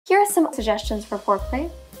Here are some suggestions for foreplay.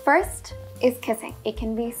 First is kissing. It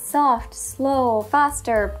can be soft, slow,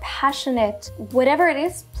 faster, passionate, whatever it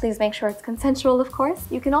is, please make sure it's consensual, of course.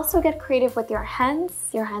 You can also get creative with your hands.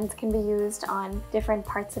 Your hands can be used on different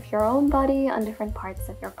parts of your own body, on different parts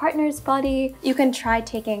of your partner's body. You can try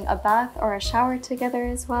taking a bath or a shower together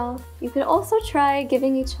as well. You can also try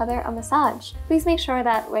giving each other a massage. Please make sure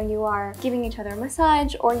that when you are giving each other a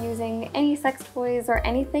massage or using any sex toys or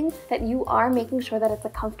anything, that you are making sure that it's a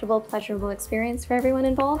comfortable, pleasurable experience for everyone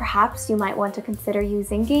involved. Perhaps you might want to consider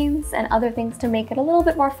using games and other things to make it a little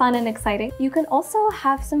bit more fun and exciting. You can also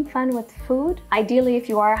have some fun with food. Ideally, if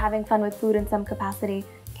you are having fun with food in some capacity,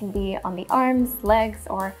 it can be on the arms, legs,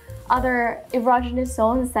 or other erogenous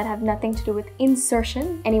zones that have nothing to do with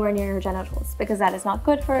insertion anywhere near your genitals, because that is not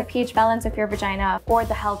good for the pH balance of your vagina or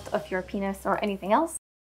the health of your penis or anything else.